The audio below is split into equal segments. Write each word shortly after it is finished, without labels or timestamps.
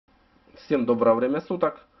Всем доброе время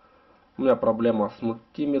суток. У меня проблема с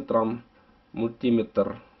мультиметром.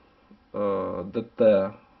 Мультиметр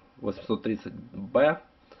DT830B.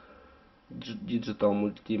 Digital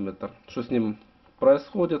мультиметр. Что с ним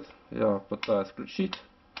происходит? Я пытаюсь включить.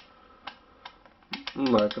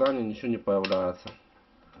 На экране ничего не появляется.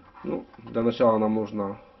 Для начала нам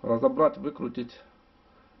нужно разобрать, выкрутить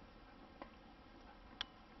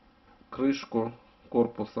крышку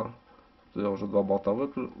корпуса. Я уже два болта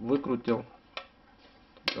выкрутил.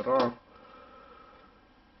 Убираю.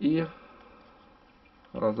 И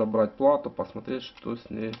разобрать плату, посмотреть, что с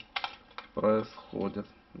ней происходит.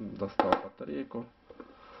 Достал батарейку.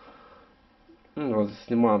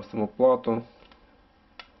 Снимаем саму плату.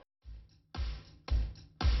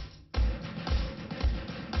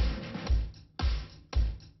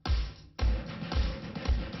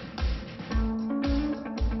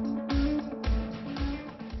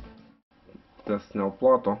 Я снял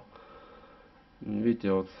плату.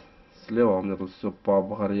 Видите, вот слева у меня тут все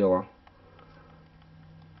пообгорело.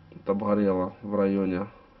 Обгорело в районе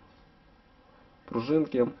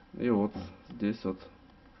пружинки. И вот здесь вот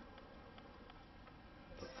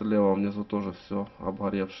слева внизу тоже все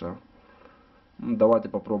обгоревшее. Давайте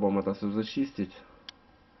попробуем это все зачистить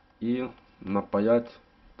и напаять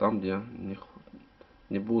там, где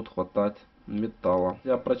не будет хватать металла.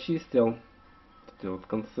 Я прочистил эти вот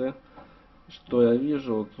концы. Что я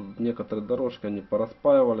вижу, вот тут некоторые дорожки, они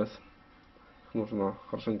пораспаивались. Их нужно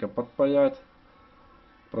хорошенько подпаять,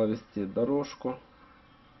 провести дорожку.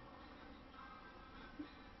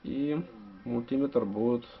 И мультиметр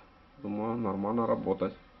будет, думаю, нормально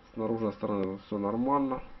работать. С наружной стороны все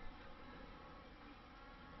нормально.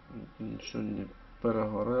 Ничего не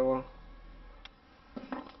перегорело.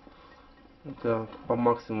 Вот я по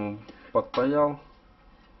максимуму подпаял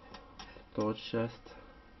ту часть,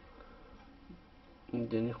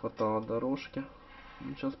 где не хватало дорожки.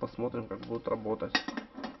 Сейчас посмотрим, как будет работать.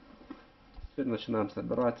 Теперь начинаем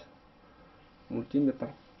собирать мультиметр.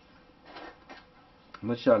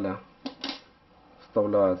 Вначале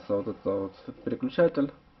вставляется вот это вот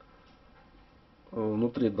переключатель.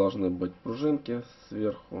 Внутри должны быть пружинки,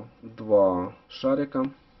 сверху два шарика.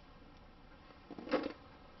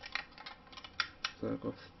 Так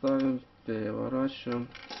вот ставим, переворачиваем.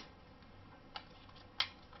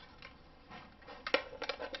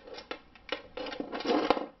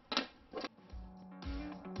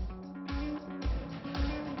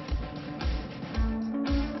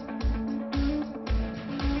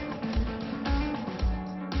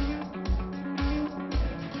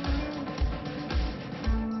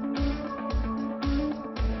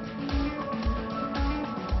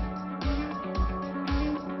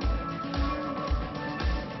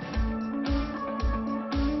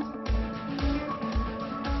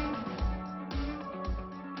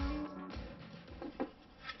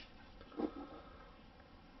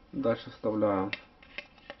 Дальше вставляем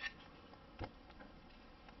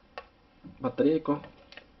батарейку.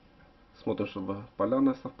 Смотрим, чтобы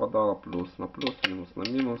поляна совпадала. Плюс на плюс, минус на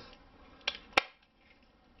минус.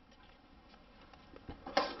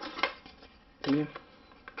 И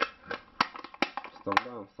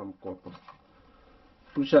вставляем в сам корпус.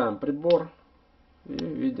 Включаем прибор. И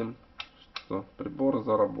видим, что прибор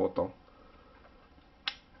заработал.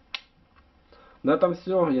 На этом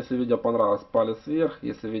все. Если видео понравилось, палец вверх.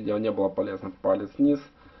 Если видео не было полезным, палец вниз.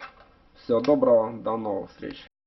 Всего доброго. До новых встреч.